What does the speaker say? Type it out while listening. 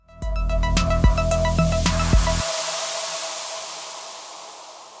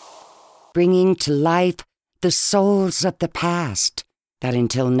bringing to life the souls of the past that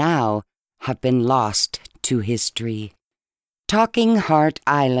until now have been lost to history. Talking Hart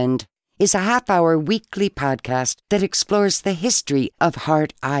Island is a half-hour weekly podcast that explores the history of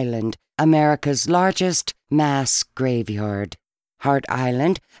Hart Island, America's largest mass graveyard. Hart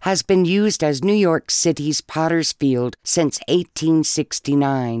Island has been used as New York City's Potter's Field since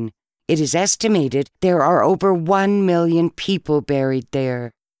 1869. It is estimated there are over 1 million people buried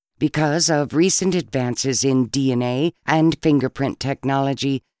there. Because of recent advances in DNA and fingerprint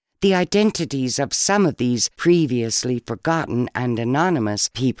technology, the identities of some of these previously forgotten and anonymous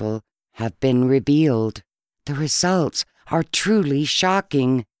people have been revealed. The results are truly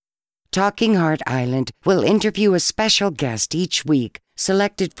shocking. Talking Hart Island will interview a special guest each week,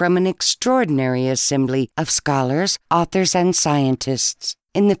 selected from an extraordinary assembly of scholars, authors, and scientists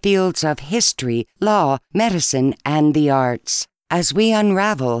in the fields of history, law, medicine, and the arts, as we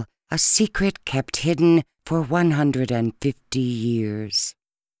unravel a secret kept hidden for 150 years.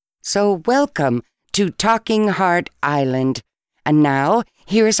 So welcome to Talking Hart Island. And now,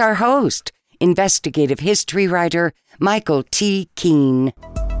 here's our host, investigative history writer Michael T. Keene.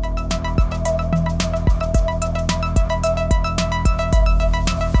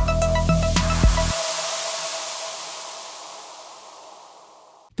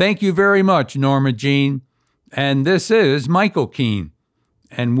 Thank you very much, Norma Jean. And this is Michael Keene,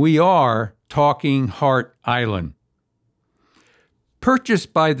 and we are Talking Hart Island.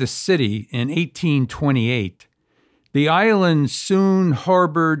 Purchased by the city in 1828, the island soon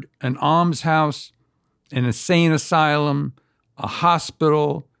harbored an almshouse, an insane asylum, a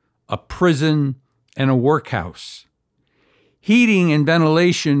hospital, a prison, and a workhouse. Heating and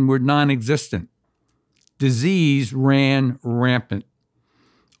ventilation were non-existent. Disease ran rampant.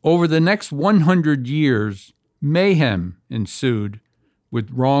 Over the next 100 years, mayhem ensued,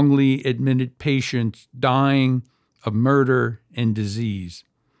 with wrongly admitted patients dying of murder and disease.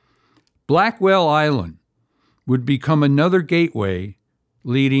 Blackwell Island would become another gateway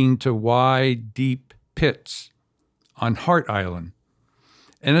leading to wide, deep pits on Hart Island.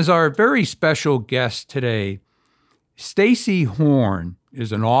 And as our very special guest today, Stacy Horn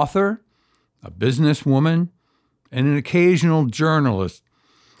is an author, a businesswoman, and an occasional journalist.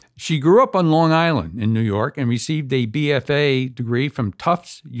 She grew up on Long Island in New York and received a BFA degree from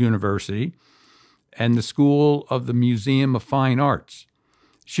Tufts University and the School of the Museum of Fine Arts.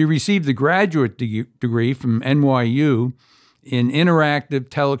 She received a graduate degree from NYU in Interactive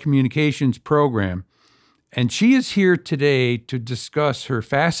Telecommunications Program, and she is here today to discuss her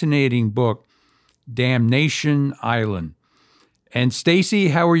fascinating book, Damnation Island. And Stacy,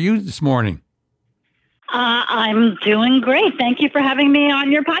 how are you this morning? I'm doing great. Thank you for having me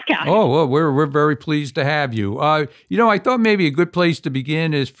on your podcast. Oh, well, we're very pleased to have you. I thought maybe a good place to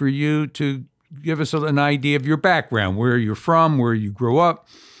begin is for you to give us an idea of your background, where you're from, where you grew up.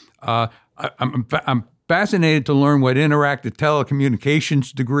 I'm fascinated to learn what interactive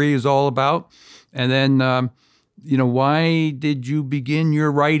telecommunications degree is all about. And then, why did you begin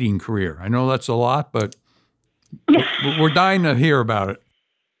your writing career? I know that's a lot, but we're dying to hear about it.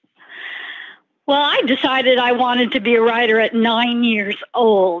 Well, I decided I wanted to be a writer at 9 years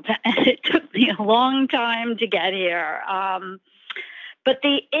old, and it took me a long time to get here. But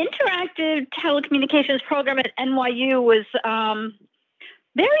the interactive telecommunications program at NYU was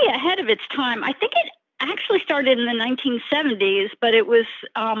very ahead of its time. I think it actually started in the 1970s, but it was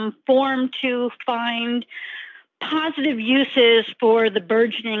formed to find positive uses for the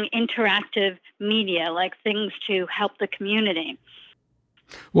burgeoning interactive media, like things to help the community.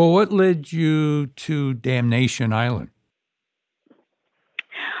 Well, what led you to Damnation Island?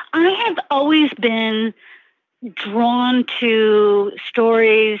 I have always been drawn to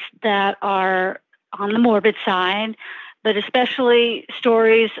stories that are on the morbid side, but especially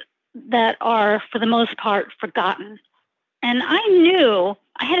stories that are, for the most part, forgotten. And I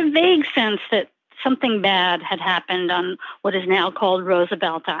had a vague sense that something bad had happened on what is now called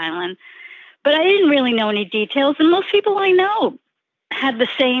Roosevelt Island, but I didn't really know any details, and most people I know had the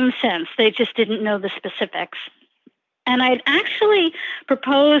same sense. They just didn't know the specifics. And I'd actually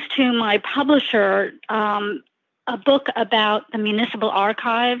proposed to my publisher a book about the municipal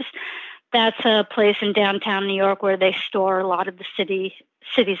archives. That's a place in downtown New York where they store a lot of the city's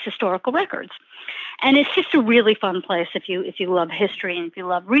historical records. And it's just a really fun place if you love history and if you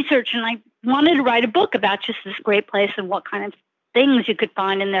love research. And I wanted to write a book about just this great place and what kind of things you could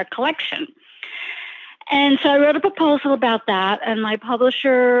find in their collection. And so I wrote a proposal about that, and my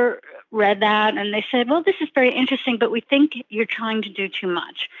publisher read that, and they said, well, this is very interesting, but we think you're trying to do too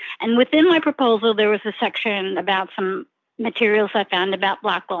much. And within my proposal, there was a section about some materials I found about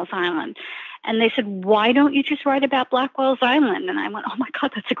Blackwell's Island. And they said, why don't you just write about Blackwell's Island? And I went, oh my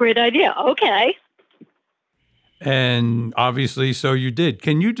God, that's a great idea. Okay. And obviously, so you did.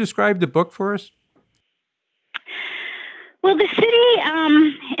 Can you describe the book for us? Well, the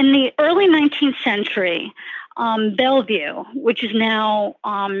city in the early 19th century, Bellevue, which is now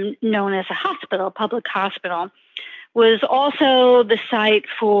known as a hospital, public hospital, was also the site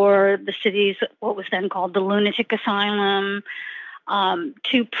for the city's, what was then called the lunatic asylum,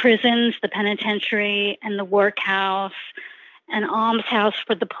 2 prisons, the penitentiary and the workhouse, an almshouse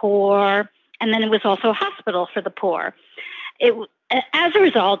for the poor, and then it was also a hospital for the poor. As a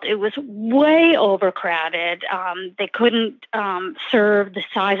result, it was way overcrowded. They couldn't serve the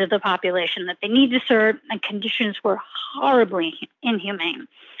size of the population that they needed to serve, and conditions were horribly inhumane.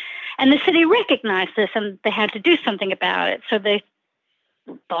 And the city recognized this, and they had to do something about it. So they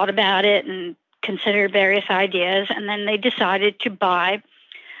thought about it and considered various ideas, and then they decided to buy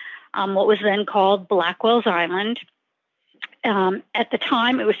what was then called Blackwell's Island. At the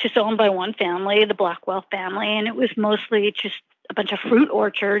time, it was just owned by one family, the Blackwell family, and it was mostly just a bunch of fruit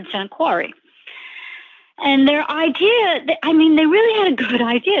orchards and a quarry. And their idea, they really had a good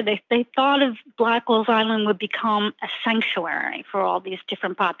idea. They thought of Blackwell's Island would become a sanctuary for all these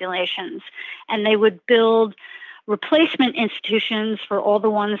different populations, and they would build replacement institutions for all the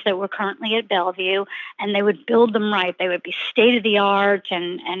ones that were currently at Bellevue, and they would build them right. They would be state-of-the-art,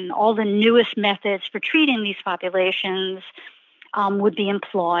 and all the newest methods for treating these populations would be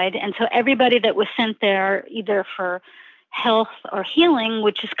employed. And so everybody that was sent there, either for health or healing,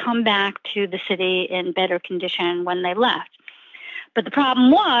 would just come back to the city in better condition when they left. But the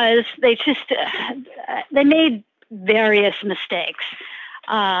problem was they made various mistakes.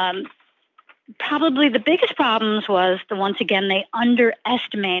 Probably the biggest problems was once again, they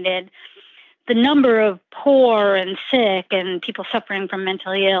underestimated the number of poor and sick and people suffering from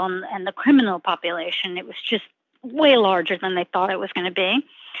mentally ill and the criminal population. It was just way larger than they thought it was going to be.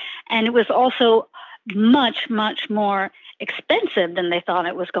 And it was also much, much more expensive than they thought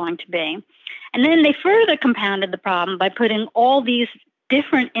it was going to be. And then they further compounded the problem by putting all these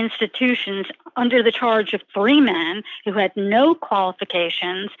different institutions under the charge of 3 men who had no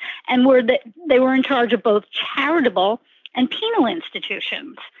qualifications, and they were in charge of both charitable and penal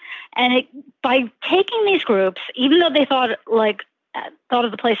institutions. And by taking these groups, even though they thought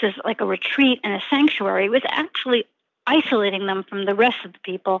of the place as like a retreat and a sanctuary, it was actually isolating them from the rest of the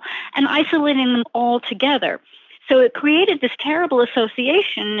people and isolating them all together. So it created this terrible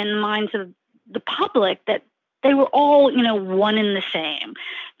association in the minds of the public that they were all, one and the same,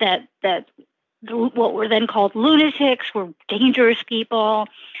 that what were then called lunatics were dangerous people,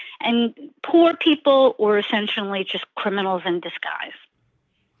 and poor people were essentially just criminals in disguise.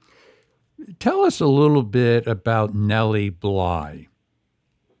 Tell us a little bit about Nellie Bly.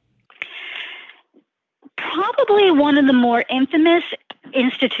 Probably one of the more infamous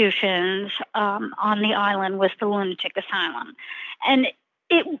institutions on the island was the lunatic asylum. And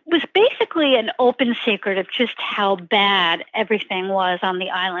it was basically an open secret of just how bad everything was on the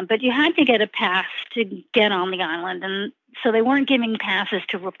island. But you had to get a pass to get on the island. And so they weren't giving passes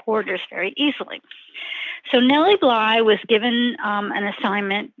to reporters very easily. So Nellie Bly was given an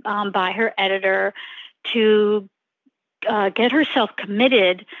assignment by her editor to get herself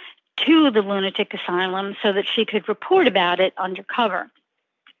committed to the lunatic asylum so that she could report about it undercover.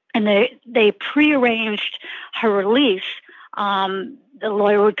 And they prearranged her release. The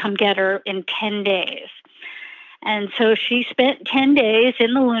lawyer would come get her in 10 days. And so she spent 10 days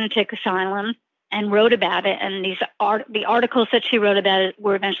in the lunatic asylum and wrote about it. And the articles that she wrote about it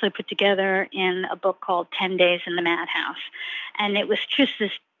were eventually put together in a book called 10 Days in the Madhouse. And it was just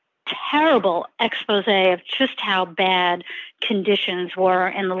this terrible expose of just how bad conditions were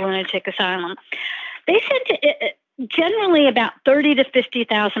in the lunatic asylum. They said generally about 30 to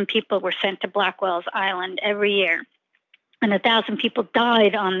 50,000 people were sent to Blackwell's Island every year. And 1,000 people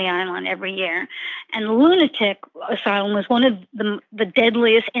died on the island every year. And the lunatic asylum was one of the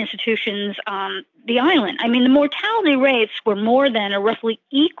deadliest institutions on the island. I mean, the mortality rates were more than or roughly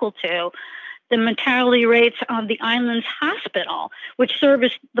equal to the mortality rates on the island's hospital, which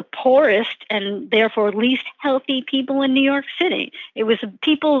serviced the poorest and therefore least healthy people in New York City. It was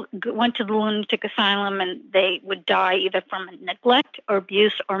people went to the lunatic asylum and they would die either from neglect or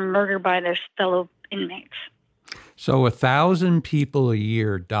abuse or murder by their fellow inmates. So 1,000 people a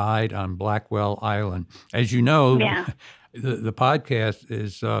year died on Blackwell Island. As you know, yeah. the podcast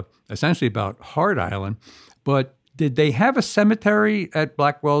is essentially about Hart Island, but did they have a cemetery at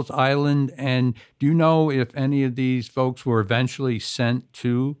Blackwell's Island? And do you know if any of these folks were eventually sent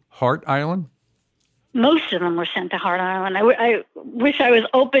to Hart Island? most of them were sent to Hart Island. I wish I was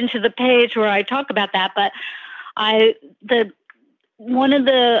open to the page where I talk about that, but one of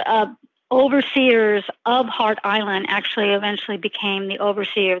the overseers of Hart Island actually eventually became the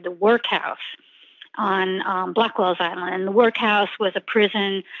overseer of the workhouse on Blackwell's Island. And the workhouse was a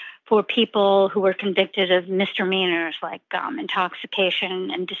prison for people who were convicted of misdemeanors like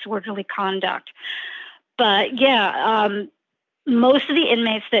intoxication and disorderly conduct. But most of the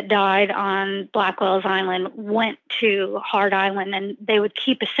inmates that died on Blackwell's Island went to Hart Island, and they would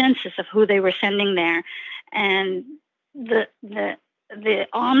keep a census of who they were sending there. And the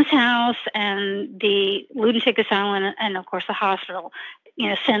almshouse and the lunatic asylum, and of course the hospital,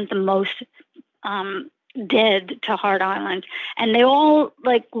 sent the most dead to Hart Island, and they all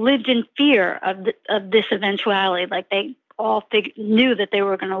lived in fear of this eventuality. Like they all knew that they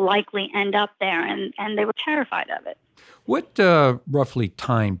were going to likely end up there, and they were terrified of it. What roughly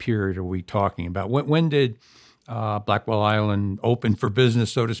time period are we talking about? When did Blackwell Island open for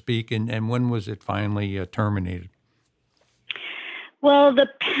business, so to speak, and when was it finally terminated? Well, the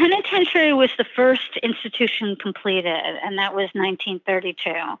penitentiary was the first institution completed, and that was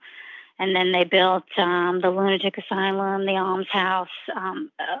 1932. And then they built the lunatic asylum, the almshouse,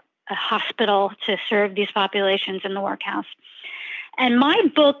 a hospital to serve these populations in the workhouse. And my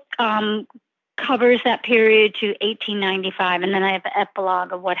book covers that period to 1895, and then I have an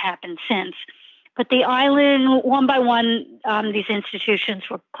epilogue of what happened since. But the island, one by one, these institutions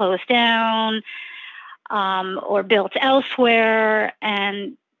were closed down or built elsewhere,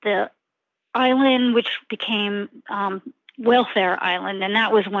 and the island, which became Welfare Island, and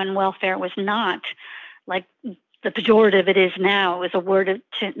that was when welfare was not like the pejorative it is now. It was a word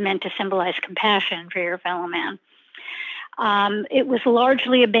meant to symbolize compassion for your fellow man. It was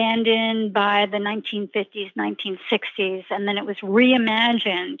largely abandoned by the 1950s, 1960s, and then it was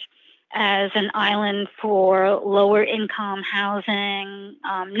reimagined as an island for lower income housing,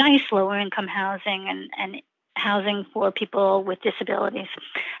 nice lower income housing, and housing for people with disabilities.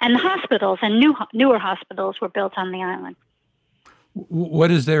 And the hospitals and newer hospitals were built on the island.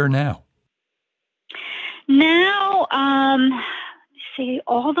 What is there now? Now,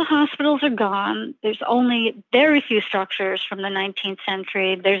 all the hospitals are gone. There's only very few structures from the 19th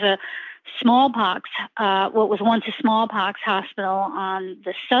century. There's a smallpox, what was once a smallpox hospital on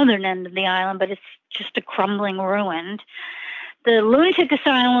the southern end of the island, but it's just a crumbling ruin. The lunatic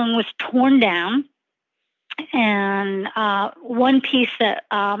asylum was torn down, and one piece that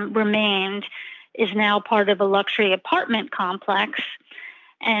remained is now part of a luxury apartment complex.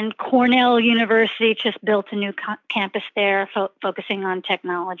 And Cornell University just built a new campus there focusing on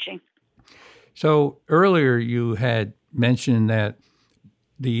technology. So earlier you had mentioned that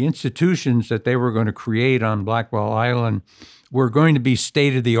the institutions that they were going to create on Blackwell Island were going to be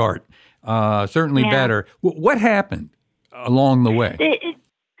state-of-the-art, certainly better. What happened along the way?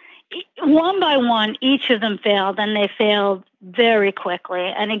 One by one, each of them failed, and they failed very quickly.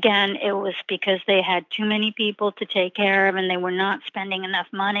 And again, it was because they had too many people to take care of, and they were not spending enough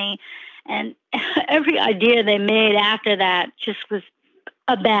money. And every idea they made after that just was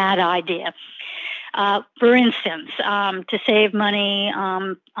a bad idea. For instance, to save money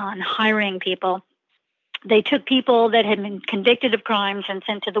on hiring people, they took people that had been convicted of crimes and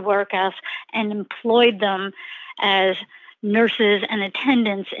sent to the workhouse and employed them as nurses and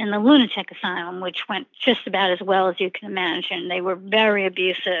attendants in the lunatic asylum, which went just about as well as you can imagine. They were very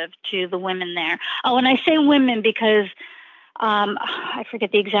abusive to the women there. Oh, and I say women because I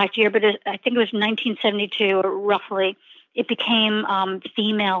forget the exact year, but I think it was 1972 or roughly. It became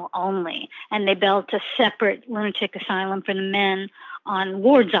female only, and they built a separate lunatic asylum for the men on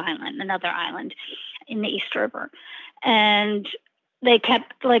Ward's Island, another island in the East River. And they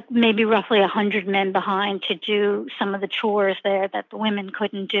kept maybe roughly 100 men behind to do some of the chores there that the women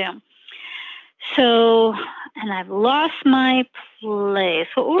couldn't do. So, and I've lost my place.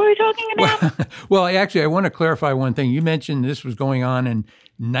 What were we talking about? Well, actually, I want to clarify one thing. You mentioned this was going on in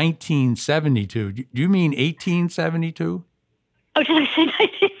 1972. Do you mean 1872? Oh, did I say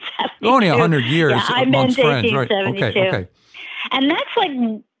 1972? Only 100 years I amongst meant friends, right? Okay. And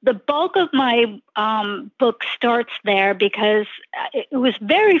that's the bulk of my book starts there because it was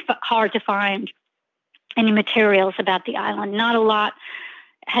very hard to find any materials about the island. Not a lot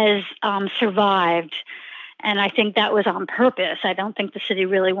has survived, and I think that was on purpose. I don't think the city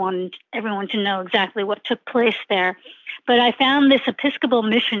really wanted everyone to know exactly what took place there. But I found this Episcopal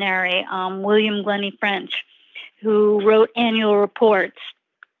missionary, William Glennie French, who wrote annual reports.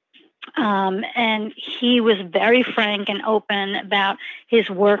 And he was very frank and open about his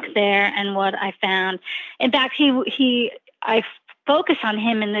work there and what I found. In fact, I focus on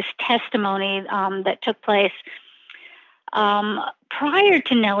him in this testimony that took place prior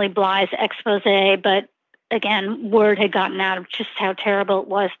to Nellie Bly's expose, but again, word had gotten out of just how terrible it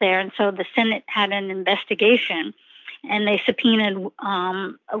was there. And so the Senate had an investigation, and they subpoenaed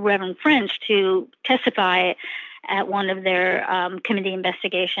Reverend French to testify at one of their committee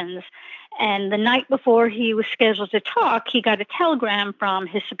investigations. And the night before he was scheduled to talk, he got a telegram from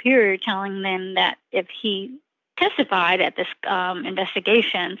his superior telling them that if he testified at this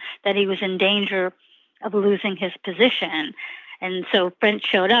investigation, that he was in danger of losing his position. And so French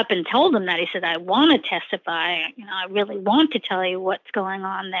showed up and told him that. He said, I want to testify. I really want to tell you what's going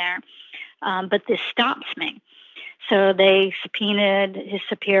on there. But this stops me. So they subpoenaed his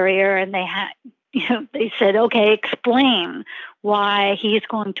superior, and they said, okay, explain why he's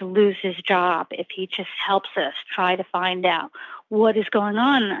going to lose his job if he just helps us try to find out what is going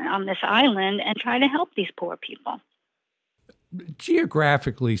on this island and try to help these poor people.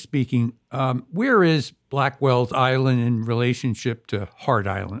 Geographically speaking, where is Blackwell's Island in relationship to Hart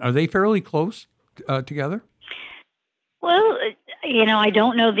Island? Are they fairly close together? Well, I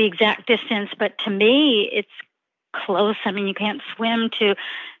don't know the exact distance, but to me, it's close. I mean, you can't swim to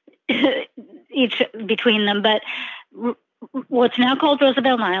each between them, but what's now called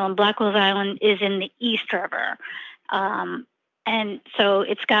Roosevelt Island, Blackwell's Island, is in the East River. And so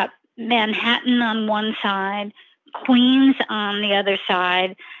it's got Manhattan on one side, Queens on the other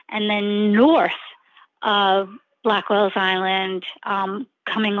side, and then north of Blackwell's Island,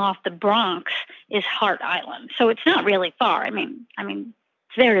 coming off the Bronx, is Hart Island. So it's not really far. I mean,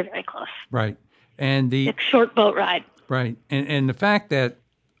 it's very, very close. Right. And it's a short boat ride. Right. And the fact that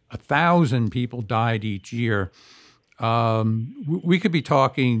 1,000 people died each year, we could be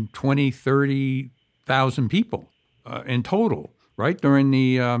talking 20, 30,000 people in total, right, during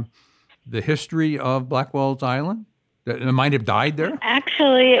the history of Blackwell's Island that might have died there?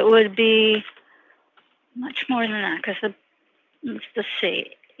 Actually, it would be much more than that, because let's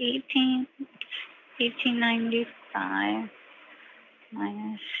see, 1895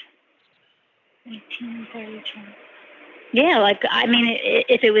 minus 1832. Yeah,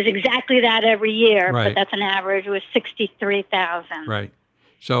 if it was exactly that every year, right. But that's an average, it was 63,000. Right.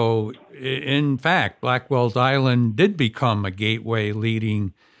 So, in fact, Blackwell's Island did become a gateway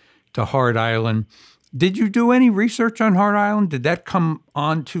leading to Hart Island. Did you do any research on Hart Island? Did that come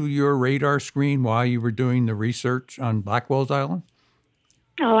onto your radar screen while you were doing the research on Blackwell's Island?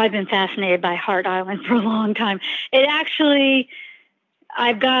 Oh, I've been fascinated by Hart Island for a long time.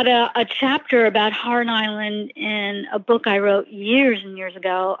 I've got a chapter about Hart Island in a book I wrote years and years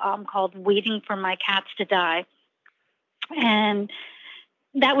ago called Waiting for My Cats to Die. And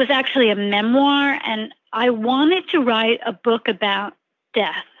that was actually a memoir, and I wanted to write a book about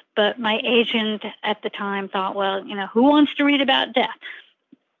death, but my agent at the time thought, well, who wants to read about death?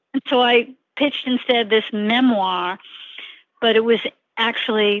 And so I pitched instead this memoir, but it was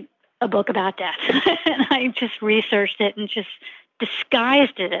actually a book about death. And I just researched it and just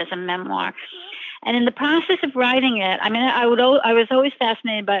disguised it as a memoir. And in the process of writing it, I was always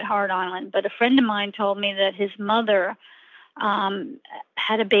fascinated by Hart Island, but a friend of mine told me that his mother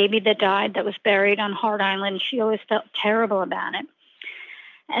had a baby that died that was buried on Hart Island. She always felt terrible about it.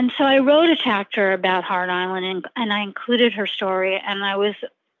 And so I wrote a chapter about Hart Island, and I included her story, and I was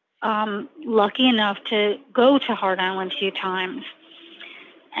lucky enough to go to Hart Island a few times.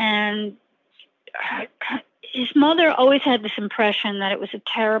 And his mother always had this impression that it was a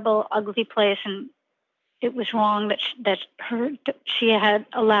terrible, ugly place, and it was wrong that she had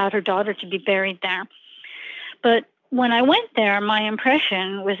allowed her daughter to be buried there. But when I went there, my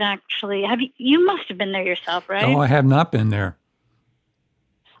impression was actually, you must have been there yourself, right? No, I have not been there.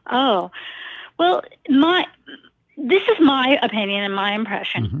 Oh, well, this is my opinion and my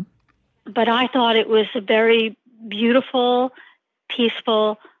impression, mm-hmm. But I thought it was a very beautiful,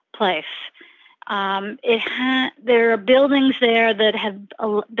 peaceful place. There are buildings there that have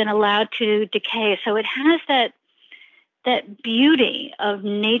been allowed to decay, so it has that beauty of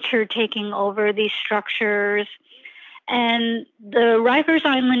nature taking over these structures. And the Rikers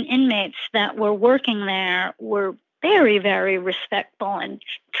Island inmates that were working there were very, very respectful and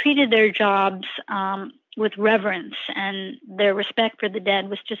treated their jobs with reverence, and their respect for the dead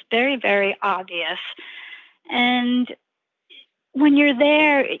was just very, very obvious. And when you're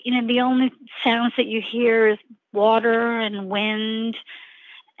there, the only sounds that you hear is water and wind,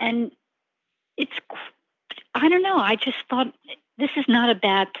 and I don't know, I just thought this is not a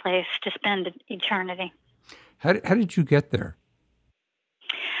bad place to spend eternity. How did you get there?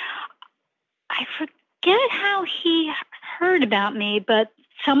 I forget how he heard about me, but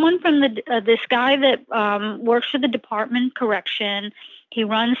someone from this guy that works for the Department of Correction. He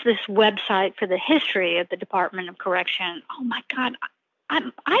runs this website for the history of the Department of Correction. Oh my God, I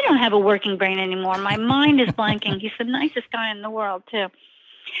don't have a working brain anymore. My mind is blanking. He's the nicest guy in the world too.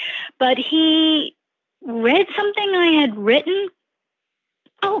 But he read something I had written.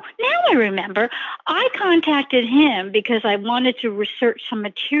 Oh, now I remember. I contacted him because I wanted to research some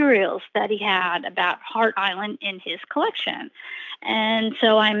materials that he had about Hart Island in his collection. And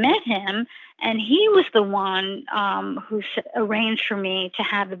so I met him, and he was the one who arranged for me to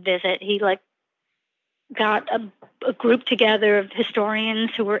have a visit. He got a group together of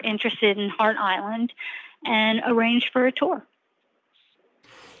historians who were interested in Hart Island and arranged for a tour.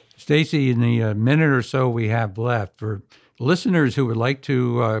 Stacy, in the minute or so we have left, for listeners who would like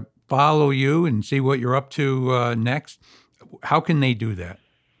to follow you and see what you're up to next, how can they do that?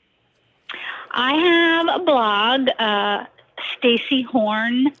 I have a blog,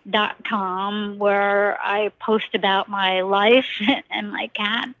 stacyhorn.com, where I post about my life and my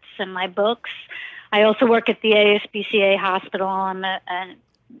cats and my books. I also work at the ASPCA hospital. I'm an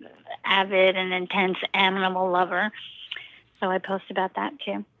avid and intense animal lover, so I post about that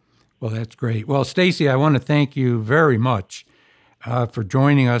too. Well, that's great. Well, Stacy, I want to thank you very much for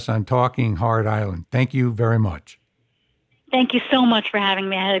joining us on Talking Hart Island. Thank you very much. Thank you so much for having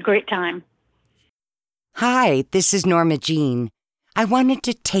me. I had a great time. Hi, this is Norma Jean. I wanted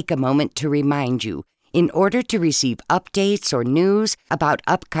to take a moment to remind you, in order to receive updates or news about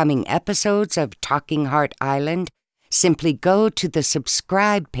upcoming episodes of Talking Hart Island, simply go to the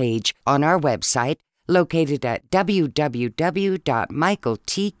subscribe page on our website located at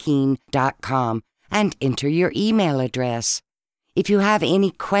www.michaeltkeen.com and enter your email address. If you have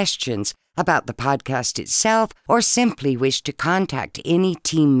any questions about the podcast itself or simply wish to contact any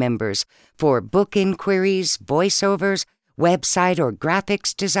team members for book inquiries, voiceovers, website or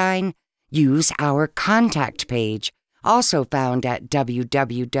graphics design, use our contact page, also found at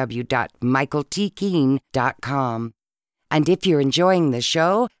www.michaeltkeen.com. And if you're enjoying the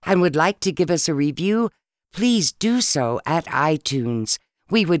show and would like to give us a review, please do so at iTunes.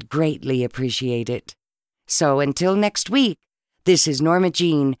 We would greatly appreciate it. So until next week, this is Norma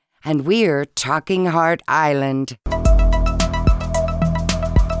Jean, and we're Talking Hart Island.